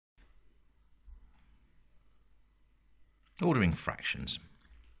Ordering fractions.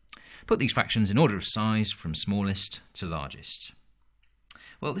 Put these fractions in order of size from smallest to largest.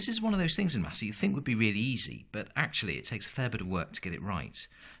 Well, this is one of those things in maths that you think would be really easy, but actually it takes a fair bit of work to get it right.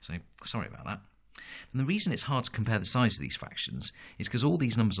 So, sorry about that. And the reason it's hard to compare the size of these fractions is because all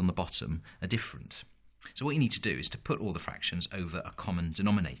these numbers on the bottom are different. So what you need to do is to put all the fractions over a common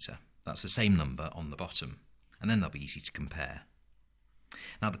denominator. That's the same number on the bottom, and then they'll be easy to compare.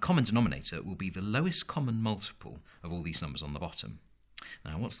 Now, the common denominator will be the lowest common multiple of all these numbers on the bottom.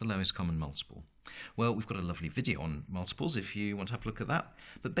 Now, what's the lowest common multiple? Well, we've got a lovely video on multiples if you want to have a look at that.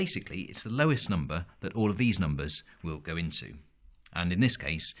 But basically, it's the lowest number that all of these numbers will go into. And in this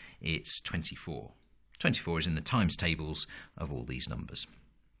case, it's 24. 24 is in the times tables of all these numbers.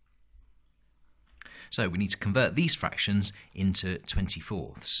 So we need to convert these fractions into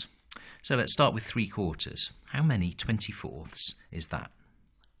 24ths. So let's start with 3/4. How many 24ths is that?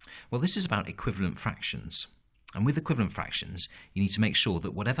 Well, this is about equivalent fractions. And with equivalent fractions, you need to make sure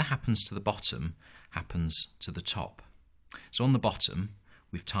that whatever happens to the bottom happens to the top. So on the bottom,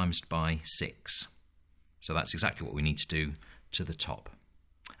 we've timesed by 6. So that's exactly what we need to do to the top.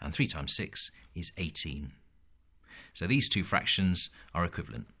 And 3 times 6 is 18. So these two fractions are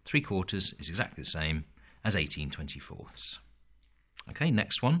equivalent. 3/4 is exactly the same as 18 24ths. Okay,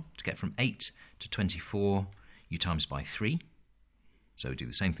 next one. To get from 8 to 24, you times by 3. So we do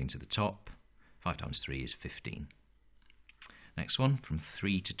the same thing to the top. 5 times 3 is 15. Next one, from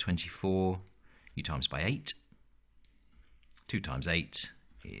 3 to 24, you times by 8. 2 times 8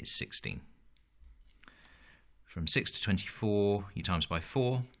 is 16. From 6 to 24, you times by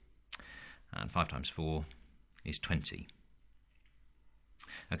 4. And 5 times 4 is 20.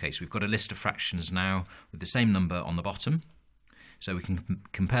 Okay, so we've got a list of fractions now with the same number on the bottom. So we can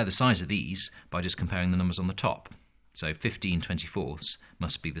compare the size of these by just comparing the numbers on the top. So 15 24ths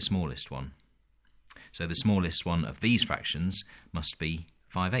must be the smallest one. So the smallest one of these fractions must be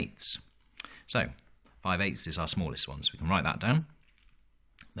 5/8. So 5/8 is our smallest one, so we can write that down.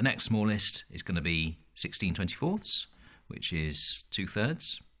 The next smallest is going to be 16 24ths, which is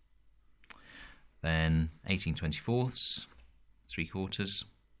 2/3. Then 18 24ths, 3/4.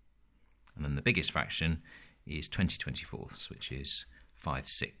 And then the biggest fraction is 20 24ths, which is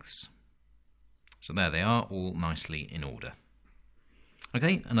 5/6. So there they are, all nicely in order.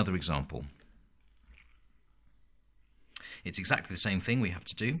 Okay, another example. It's exactly the same thing we have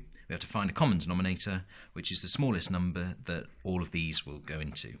to do. We have to find a common denominator, which is the smallest number that all of these will go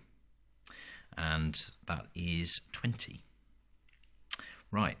into. And that is 20.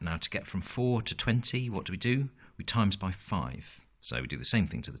 Right, now to get from 4 to 20, what do? We times by 5. So we do the same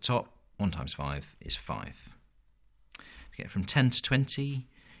thing to the top. 1 times 5 is 5. To get from 10 to 20,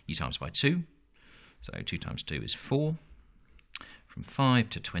 you times by 2. So 2 times 2 is 4. From 5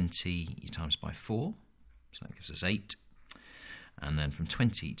 to 20, you times by 4. So that gives us 8. And then from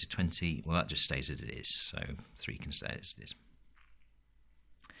 20 to 20, well, that just stays as it is. So 3 can stay as it is.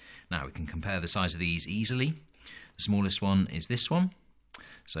 Now we can compare the size of these easily. The smallest one is this one.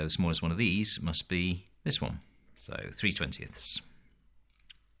 So the smallest one of these must be this one. So 3/20ths.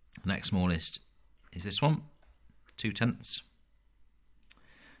 The next smallest is this one, 2/10.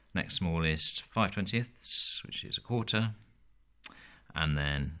 Next smallest, 5/20ths, which is 1/4. And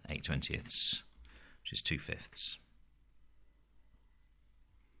then 8/20ths, which is 2/5.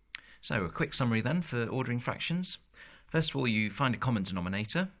 So a quick summary then for ordering fractions. First of all, you find a common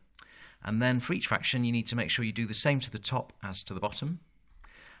denominator, and then for each fraction you need to make sure you do the same to the top as to the bottom,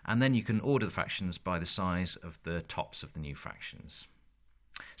 and then you can order the fractions by the size of the tops of the new fractions.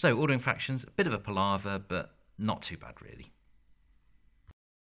 So ordering fractions, a bit of a palaver, but not too bad really.